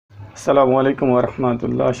আসসালামু আলাইকুম ওয়া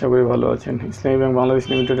রাহমাতুল্লাহ। আশা করি ভালো আছেন। ইসলামী ব্যাংক বাংলাদেশ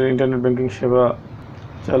লিমিটেডের ইন্টারনেট ব্যাংকিং সেবা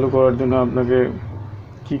চালু করার জন্য আপনাকে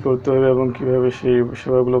কি করতে হবে এবং কিভাবে সেই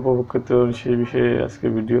সেবাগুলো উপভোগ করতে হবে সেই বিষয়ে আজকে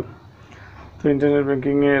ভিডিও। তো ইন্টারনেট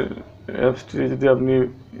ব্যাংকিংয়ের অ্যাপসটি যদি আপনি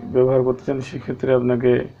ব্যবহার করতে চান সেক্ষেত্রে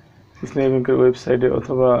আপনাকে ইসলামী ব্যাংকের ওয়েবসাইটে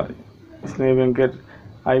অথবা ইসলামী ব্যাংকের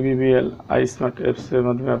IBBL ismart অ্যাপসের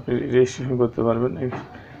মাধ্যমে আপনি রেজিস্ট্রেশন করতে পারবেন।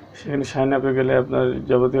 সেখানে সাইন আপে গেলে আপনার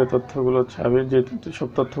যাবতীয় তথ্যগুলো চাবে, যে সব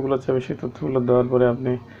তথ্যগুলো চাবে সেই তথ্যগুলো দেওয়ার পরে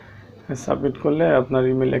আপনি সাবমিট করলে আপনার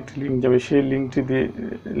ইমেল একটি লিঙ্ক যাবে। সেই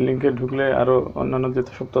লিঙ্কে ঢুকলে আরও অন্যান্য যে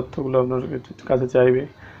সব তথ্যগুলো আপনার কাছে চাইবে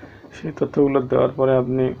সেই তথ্যগুলো দেওয়ার পরে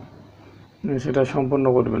আপনি সেটা সম্পন্ন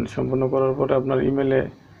করবেন। সম্পন্ন করার পরে আপনার ইমেলে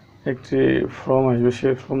একটি ফর্ম আসবে,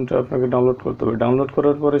 সেই ফর্মটা আপনাকে ডাউনলোড করতে হবে। ডাউনলোড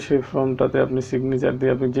করার পরে সেই ফর্মটাতে আপনি সিগনেচার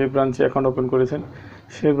দিয়ে আপনি যে ব্রাঞ্চে অ্যাকাউন্ট ওপেন করেছেন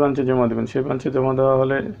সেই ব্রাঞ্চে জমা দেবেন। সেই ব্রাঞ্চে জমা দেওয়া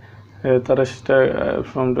হলে তারা সেটা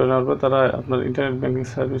ফর্মটা নেওয়ার পর তারা আপনার ইন্টারনেট ব্যাংকিং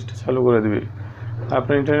সার্ভিসটা চালু করে দেবে।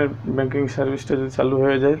 আপনার ইন্টারনেট ব্যাংকিং সার্ভিসটা যদি চালু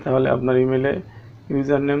হয়ে যায় তাহলে আপনার ইমেলে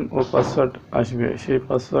ইউজার নেম ও পাসওয়ার্ড আসবে। সেই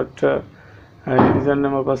পাসওয়ার্ডটা ইউজার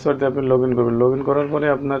নেম ও পাসওয়ার্ড দিয়ে আপনি লগ ইন করবেন। লগ ইন করার পরে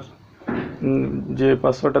আপনার যে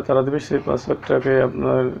পাসওয়ার্ডটা তারা দেবে সেই পাসওয়ার্ডটাকে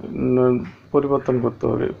আপনার পরিবর্তন করতে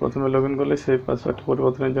হবে। প্রথমে লগ ইন করলে সেই পাসওয়ার্ড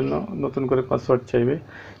পরিবর্তনের জন্য নতুন করে পাসওয়ার্ড চাইবে।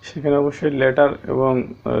 সেখানে অবশ্যই লেটার এবং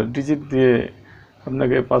ডিজিট দিয়ে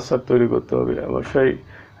আপনাকে পাসওয়ার্ড তৈরি করতে হবে। অবশ্যই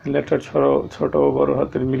লেটার ছোট ও বড়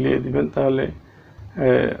হাতের মিলিয়ে দিবেন, তাহলে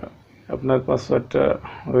আপনার পাসওয়ার্ডটা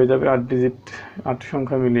হয়ে যাবে 8 ডিজিট, 8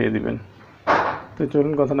 সংখ্যা মিলিয়ে দিবেন। তো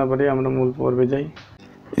চলুন কথা না বাড়িয়ে আমরা মূল পর্বে যাই।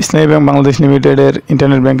 ইসলামী ব্যাংক বাংলাদেশ লিমিটেডের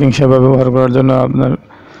ইন্টারনেট ব্যাংকিং সেবা ব্যবহার করার জন্য আপনার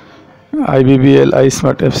IBBL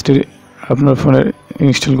ismart অ্যাপসটি আপনার ফোনে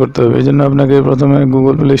ইনস্টল করতে হবে। এই জন্য আপনাকে প্রথমে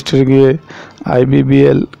গুগল প্লে স্টোরে গিয়ে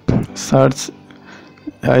IBBL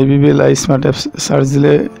ismart অ্যাপস সার্চ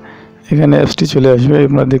দিলে এখানে অ্যাপসটি চলে আসবে,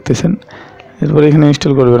 আপনারা দেখতেছেন। এরপরে এখানে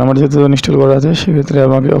ইনস্টল করবেন। আমার যেহেতু ইনস্টল করা আছে সেক্ষেত্রে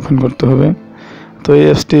আমাকে ওপেন করতে হবে। তো এই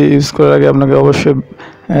অ্যাপসটি ইউজ করার আগে আপনাকে অবশ্যই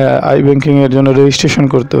iBanking-এর জন্য রেজিস্ট্রেশন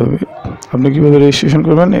করতে হবে। আপনি কীভাবে রেজিস্ট্রেশন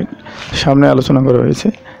করবেন সামনে আলোচনা করা হয়েছে।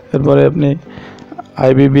 এরপরে আপনি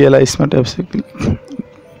IBBL ismart অ্যাপসে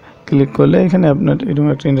ক্লিক করলে এখানে আপনার এরকম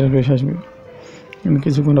একটা ইন্টারফেস আসবে।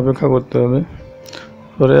 কিছুক্ষণ অপেক্ষা করতে হবে।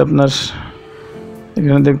 পরে আপনার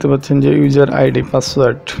এখানে দেখতে পাচ্ছেন যে ইউজার আইডি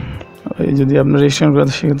পাসওয়ার্ড, যদি আপনার রেজিস্ট্রেশন করা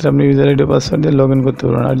থাকে সেক্ষেত্রে আপনি ইউজার আইডি পাসওয়ার্ড দিয়ে লগ ইন করতে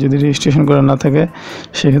পারবেন। আর যদি রেজিস্ট্রেশন করা না থাকে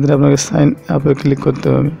সেক্ষেত্রে আপনাকে সাইন আপে ক্লিক করতে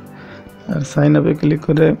হবে। আর সাইন আপে ক্লিক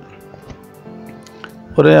করে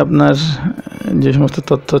পরে আপনার যে সমস্ত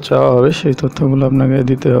তথ্য চাওয়া হবে সেই তথ্যগুলো আপনাকে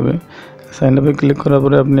দিতে হবে। সাইন আপে ক্লিক করার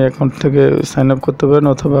পরে আপনি অ্যাকাউন্ট থেকে সাইন আপ করতে পারেন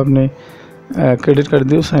অথবা আপনি ক্রেডিট কার্ড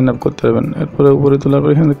দিয়েও সাইন আপ করতে পারবেন। এরপরে উপরে তোলার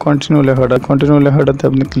পরে এখানে কন্টিনিউ লেখাটাতে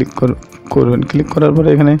আপনি ক্লিক করবেন। ক্লিক করার পরে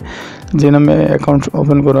এখানে যে নামে অ্যাকাউন্ট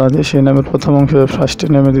ওপেন করা আছে সেই নামের প্রথম অংশ ফার্স্টের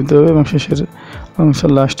নামে দিতে হবে এবং শেষের অংশ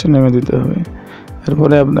লাস্টের নামে দিতে হবে।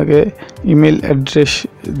 এরপরে আপনাকে ইমেল অ্যাড্রেস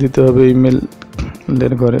দিতে হবে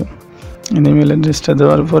ইমেলের ঘরে। ইমেল অ্যাড্রেসটা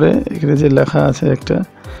দেওয়ার পরে এখানে যে লেখা আছে একটা,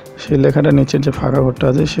 সেই লেখাটা নিচের যে ফাঁকা ঘরটা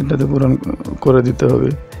আছে সেটাতে পূরণ করে দিতে হবে।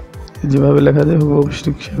 যেভাবে লেখা যায় হুবহু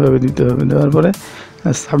সেভাবে দিতে হবে। দেওয়ার পরে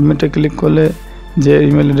সাবমিটে ক্লিক করলে যে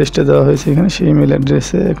ইমেল অ্যাড্রেসটা দেওয়া হয়েছে এখানে সেই ইমেল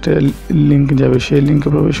অ্যাড্রেসে একটা লিঙ্ক যাবে। সেই লিঙ্কে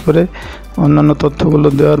প্রবেশ করে অন্যান্য তথ্যগুলো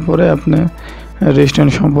দেওয়ার পরে আপনি রেজিস্ট্রেশন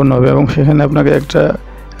সম্পন্ন হবে এবং সেখানে আপনাকে একটা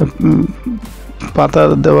পাতা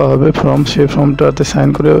দেওয়া হবে ফর্ম, সেই ফর্মটাতে সাইন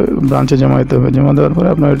করে ব্রাঞ্চে জমা দিতে হবে। জমা দেওয়ার পরে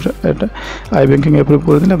আপনার এটা iBanking অ্যাপ্রুভ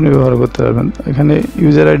করে দিলে আপনি ব্যবহার করতে পারবেন। এখানে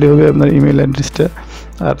ইউজার আইডি হবে আপনার ইমেল অ্যাড্রেসটা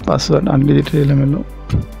আর পাসওয়ার্ড আনডিজিটেড এলোমেলো।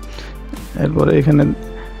 এরপরে এখানে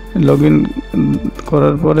লগ ইন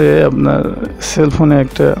করার পরে আপনার সেলফোনে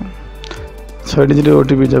একটা 6 ডিজিটের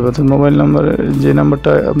ওটিপি যাবে, অর্থাৎ মোবাইল নাম্বারে যে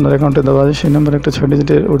নাম্বারটা আপনার অ্যাকাউন্টে দেওয়া আছে সেই নাম্বারে একটা 6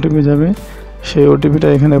 ডিজিটের ওটিপি যাবে। সেই ওটিপিটা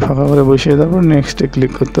এখানে ফাঁকা করে বসিয়ে দেওয়ার পর নেক্সটে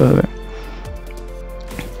ক্লিক করতে হবে।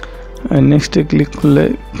 নেক্সটে ক্লিক করলে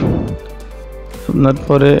আপনার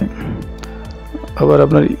পরে আবার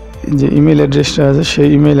আপনার যে ইমেল অ্যাড্রেসটা আছে সেই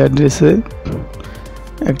ইমেল অ্যাড্রেসে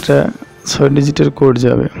একটা 6 ডিজিটের কোড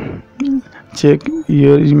যাবে, check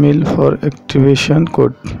your email for activation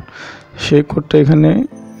code. সেই কোডটা এখানে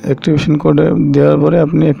অ্যাক্টিভেশন কোডে দেওয়ার পরে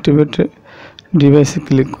আপনি অ্যাক্টিভেট ডিভাইসে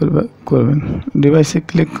ক্লিক করবেন। ডিভাইসে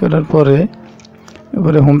ক্লিক করার পরে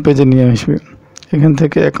এবারে হোম পেজে নিয়ে আসবে। এখান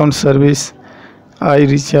থেকে অ্যাকাউন্ট সার্ভিস,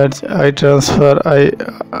 রিচার্জ,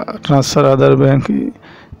 ট্রান্সফার আদার bank,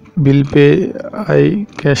 bill pay,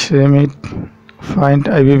 cash remit, find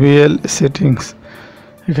IBBL settings,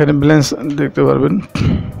 এখানে ব্যালেন্স দেখতে পারবেন।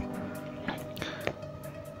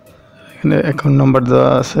 এখানে অ্যাকাউন্ট নাম্বার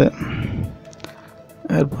দেওয়া আছে।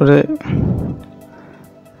 এরপরে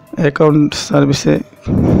অ্যাকাউন্ট সার্ভিসে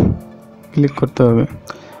ক্লিক করতে হবে।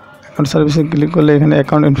 অ্যাকাউন্ট সার্ভিসে ক্লিক করলে এখানে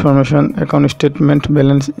account information, account statement,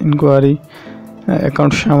 balance inquiry,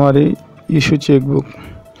 account summary, issue chequebook.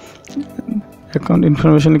 Account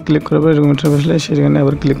ইনফরমেশনে click করার পরে এরকম ইন্টারফেস আসলে সেখানে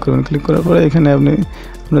আবার ক্লিক করবেন। ক্লিক করার পরে এখানে আপনি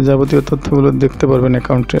আপনার যাবতীয় তথ্যগুলো দেখতে পারবেন।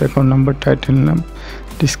 অ্যাকাউন্ট নাম্বার, টাইটেল নাম,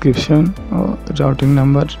 ডিসক্রিপশন ও রাউটিং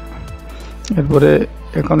নাম্বার। এরপরে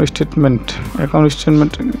অ্যাকাউন্ট স্টেটমেন্টে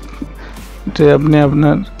আপনি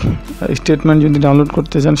আপনার স্টেটমেন্ট যদি ডাউনলোড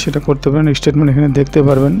করতে চান সেটা করতে পারেন। স্টেটমেন্ট এখানে দেখতে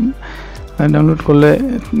পারবেন। ডাউনলোড করলে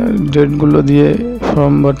ডেটগুলো দিয়ে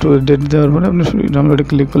ফর্ম বা ডেট দেওয়ার পরে আপনি ডাউনলোডে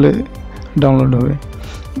ক্লিক করলে ডাউনলোড হবে।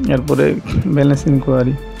 এরপরে ব্যালেন্স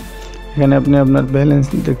ইনকোয়ারি, এখানে আপনি আপনার ব্যালেন্স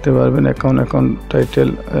দেখতে পারবেন। Account title,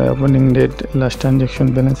 opening date, last transaction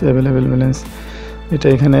balance, available balance, এটা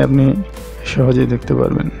এখানে আপনি সহজেই দেখতে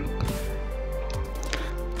পারবেন।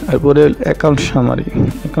 এরপরে অ্যাকাউন্ট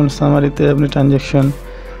সামারিতে আপনি ট্রানজ্যাকশন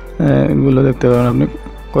গুলো দেখতে পারবেন। আপনি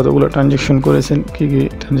কতগুলো ট্রানজ্যাকশন করেছেন, কী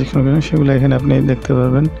ট্রানজ্যাকশন করেছেন সেগুলো এখানে আপনি দেখতে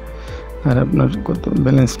পারবেন। আর আপনার কত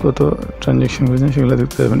ব্যালেন্স, কত ট্রানজ্যাকশন করেছেন সেগুলো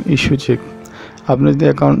দেখতে পারবেন। ইস্যু চেক, আপনি যদি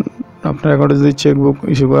আপনার অ্যাকাউন্টে যদি চেকবুক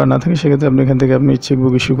ইস্যু করা না থাকে সেক্ষেত্রে আপনি এখান থেকে আপনি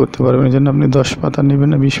চেকবুক ইস্যু করতে পারবেন। এই জন্য আপনি 10 পাতা নেবেন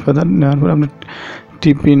না, 20 পাতা নেওয়ার পর আপনি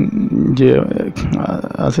টিপিন যে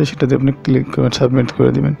আছে সেটাতে আপনি ক্লিক করবেন, সাবমিট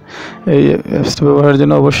করে দেবেন। এই অ্যাপসটা ব্যবহারের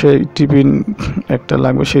জন্য অবশ্যই টিপিন একটা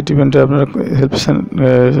লাগবে, সেই টিপিনটা আপনার হেল্প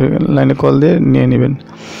লাইনে কল দিয়ে নিয়ে নেবেন।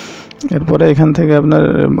 এরপরে এখান থেকে আপনার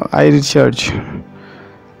রিচার্জ,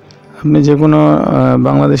 আপনি যে কোনো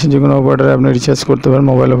বাংলাদেশে যে কোনো অপারেটারে আপনি রিচার্জ করতে পারেন,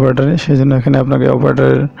 মোবাইল অপারেটারে। সেই জন্য এখানে আপনাকে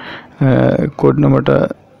অপারেটারের কোড নাম্বারটা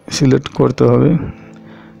সিলেক্ট করতে হবে।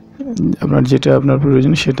 আপনার যেটা আপনার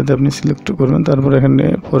প্রয়োজন সেটাতে আপনি সিলেক্ট করবেন। তারপর এখানে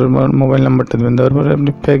পরের মোবাইল নাম্বারটা দেবেন। দেওয়ার পরে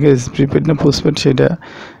আপনি প্যাকেজ, প্রিপেড না পোস্টপেড সেটা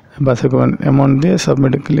বাছাই করবেন। অ্যামাউন্ট দিয়ে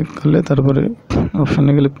সাবমিটে ক্লিক করলে তারপরে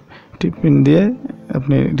অপশানে গেলে টিপিন দিয়ে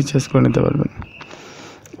আপনি রিচার্জ করে নিতে পারবেন।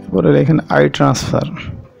 এরপরে এখানে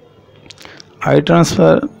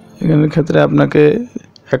ট্রান্সফার এখানের ক্ষেত্রে আপনাকে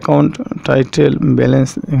অ্যাকাউন্ট টাইটেল, ব্যালেন্স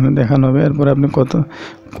এখানে দেখানো হবে। এরপরে আপনি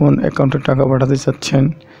কোন অ্যাকাউন্টে টাকা পাঠাতে চাচ্ছেন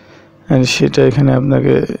সেটা এখানে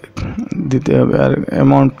আপনাকে দিতে হবে। আর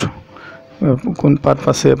অ্যামাউন্ট, কোন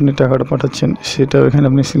পারপাসে আপনি টাকাটা পাঠাচ্ছেন সেটাও এখানে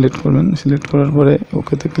আপনি সিলেক্ট করবেন। সিলেক্ট করার পরে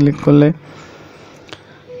ওকেতে ক্লিক করলে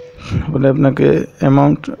আপনাকে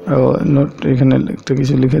অ্যামাউন্ট নোট এখানে একটা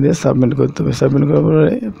কিছু লিখে দিয়ে সাবমিট করতে হবে। সাবমিট করার পরে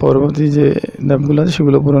পরবর্তী যে ধাপগুলো আছে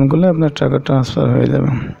সেগুলো পূরণ করলে আপনার টাকা ট্রান্সফার হয়ে যাবে।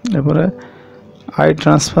 এরপরে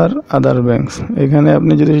ট্রান্সফার আদার ব্যাঙ্কস, এখানে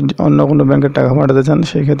আপনি যদি অন্য কোনো ব্যাংকে টাকা পাঠাতে চান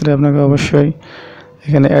সেই ক্ষেত্রে আপনাকে অবশ্যই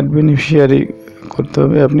এখানে অ্যাড বেনিফিশিয়ারি করতে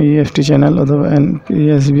হবে। আপনি ইএফটি চ্যানেল অথবা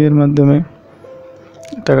এনপিএসবি এর মাধ্যমে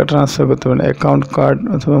টাকা ট্রান্সফার করতে পারেন, অ্যাকাউন্ট, কার্ড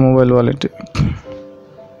অথবা মোবাইল ওয়ালেটে।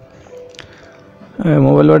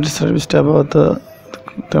 মোবাইল ওয়ালেট সার্ভিসটা আপাতত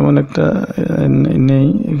তেমন একটা নেই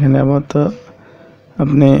এখানে। আপাতত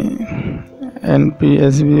আপনি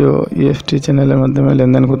এনপিএসবি ও ইএফটি চ্যানেলের মাধ্যমে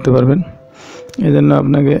লেনদেন করতে পারবেন। এই জন্য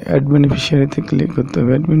আপনাকে অ্যাড বেনিফিশিয়ারিতে ক্লিক করতে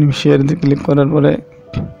হবে। অ্যাড বেনিফিশিয়ারিতে ক্লিক করার পরে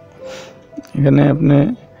এখানে আপনি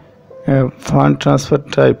fund transfer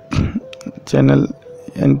type channel,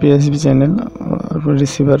 NPSB channel, তারপর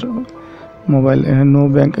রিসিভার মোবাইল, নো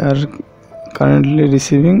ব্যাংক আর কারেন্টলি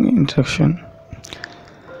রিসিভিং ইনস্ট্রাকশন,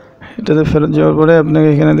 এটাতে ফেরত যাওয়ার পরে আপনাকে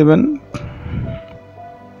এখানে দেবেন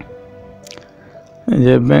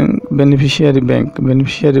যে beneficiary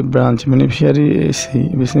branch, beneficiary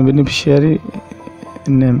beneficiary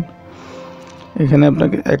name. এখানে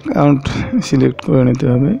আপনাকে অ্যাকাউন্ট সিলেক্ট করে নিতে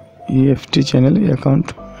হবে, ইএফটি চ্যানেল অ্যাকাউন্ট।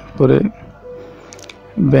 পরে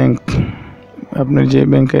ব্যাংক, আপনি যে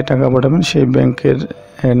ব্যাংকে টাকা পাঠাবেন সেই ব্যাংকের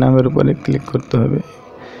নামের উপরে ক্লিক করতে হবে।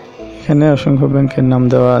 এখানে অসংখ্য ব্যাংকের নাম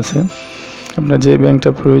দেওয়া আছে, আপনার যে ব্যাংকটা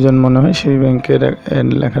প্রয়োজন মনে হয় সেই ব্যাংকের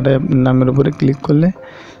লেখাটা নামের উপরে ক্লিক করলে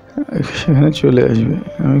সেখানে চলে আসবে।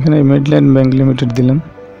 আমি এখানে মিডল্যান্ড ব্যাংক লিমিটেড দিলাম,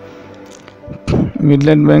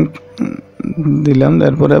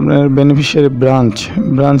 তারপরে আপনার বেনিফিশিয়ারি ব্রাঞ্চ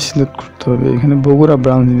সিলেক্ট করতে হবে। এখানে বগুড়া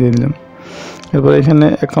ব্রাঞ্চ দিয়ে দিলাম। এরপর এখানে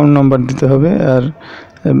অ্যাকাউন্ট নাম্বার দিতে হবে আর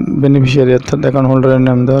বেনিফিশিয়ারি অর্থাৎ অ্যাকাউন্ট হোল্ডারের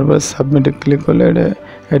নাম দেওয়ার পর সাবমিটে ক্লিক করলে এটা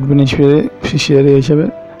অ্যাড বেনিফিশিয়ারি হিসেবে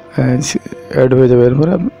অ্যাড হয়ে যাবে।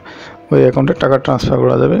 এরপরে ওই অ্যাকাউন্টে টাকা ট্রান্সফার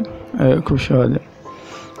করা যাবে খুব সহজে।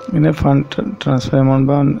 এখানে ফান্ড ট্রান্সফার অ্যামাউন্ট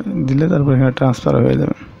বা দিলে তারপর এখানে ট্রান্সফার হয়ে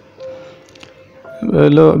যাবে।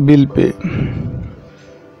 হলো বিল পে,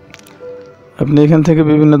 আপনি এখান থেকে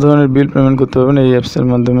বিভিন্ন ধরনের বিল পেমেন্ট করতে পারবেন এই অ্যাপসের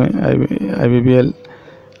মাধ্যমে। IBBL,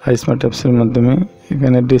 ismart অ্যাপসের মাধ্যমে।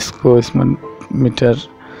 এখানে ডিসকো, স্মার্ট মিটার,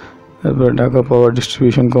 তারপরে ঢাকা পাওয়ার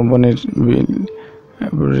ডিস্ট্রিবিউশন কোম্পানির বিল,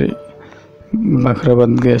 তারপরে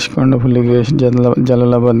Bakhrabad gas, Karnaphuli gas,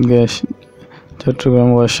 Jalalabad gas, Chittagong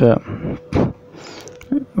ওয়াসা,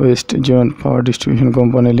 West zone power distribution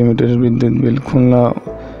company লিমিটেডের বিদ্যুৎ বিল, খুলনা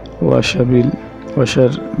ওয়াসা বিল,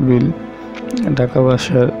 ওয়াসার বিল, টাকা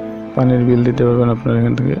পয়সার পানির বিল দিতে পারবেন আপনার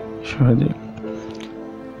এখান থেকে সহজে।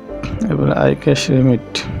 এবার আই ক্যাশ রিমিট,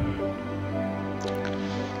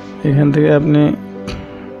 এখান থেকে আপনি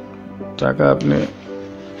টাকা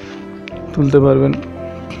তুলতে পারবেন।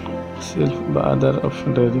 সেলফ বা আদার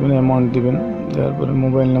অপশনটা দিবেন, অ্যামাউন্ট দিবেন, দেওয়ার পরে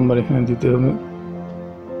মোবাইল নাম্বার এখানে দিতে হবে,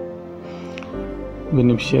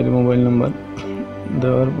 বেনিফিশিয়ারি মোবাইল নাম্বার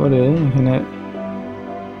দেওয়ার পরে এখানে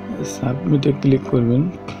সাবমিটে ক্লিক করবেন।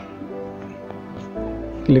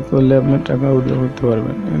 ক্লিক করলে আপনি টাকা উইথড্র করতে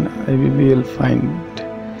পারবেন। IBBL ফাইন্ড,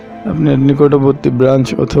 আপনার নিকটবর্তী ব্রাঞ্চ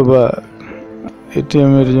অথবা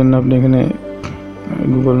এটিএম এর জন্য আপনি এখানে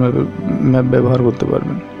গুগল ম্যাপ ব্যবহার করতে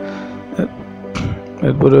পারবেন।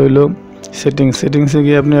 এরপরে হইলো সেটিংসে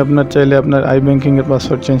গিয়ে আপনি চাইলে আপনার iBanking এর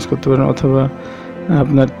পাসওয়ার্ড চেঞ্জ করতে পারেন অথবা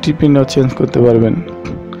আপনার টিপিনও চেঞ্জ করতে পারবেন।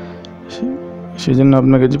 সেই জন্য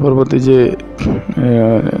আপনাকে যে পরবর্তী যে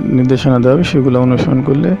নির্দেশনা দেওয়া হবে সেগুলো অনুসরণ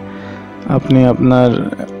করলে আপনি আপনার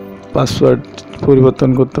পাসওয়ার্ড পরিবর্তন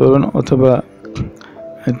করতে পারবেন অথবা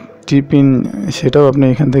টিপিন সেটাও আপনি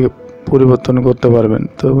এখান থেকে পরিবর্তন করতে পারবেন।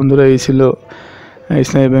 তো বন্ধুরা, এই ছিল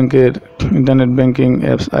ইসলামী ব্যাংকের internet banking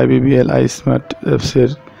apps IBBL ismart অ্যাপসের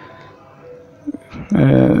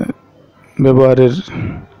ব্যবহারের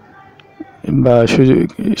বা সুযোগ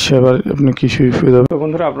সেবার আপনি কি সুবিধা। তো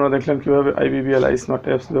বন্ধুরা, আপনারা দেখলেন কীভাবে IBBL ismart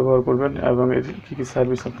অ্যাপস ব্যবহার করবেন এবং এর কী কী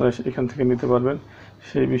সার্ভিস আপনারা এখান থেকে নিতে পারবেন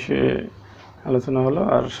সেই বিষয়ে আলোচনা হলো।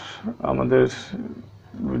 আর আমাদের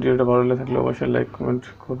ভিডিওটা ভালো লেগে থাকলে অবশ্যই লাইক, কমেন্ট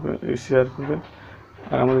করবেন, শেয়ার করবেন।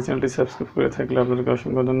 আর আমাদের চ্যানেলটি সাবস্ক্রাইব করে থাকলে আপনাদেরকে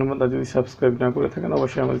অসংখ্য ধন্যবাদ। আর যদি সাবস্ক্রাইব না করে থাকেন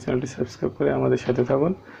অবশ্যই আমাদের চ্যানেলটি সাবস্ক্রাইব করে আমাদের সাথে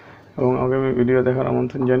থাকুন এবং আগামী ভিডিও দেখার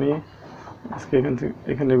আমন্ত্রণ জানিয়ে আজকে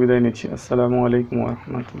এখানে বিদায় নিচ্ছি। আসসালামু আলাইকুম ওয়া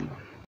রাহমাতুল্লাহ।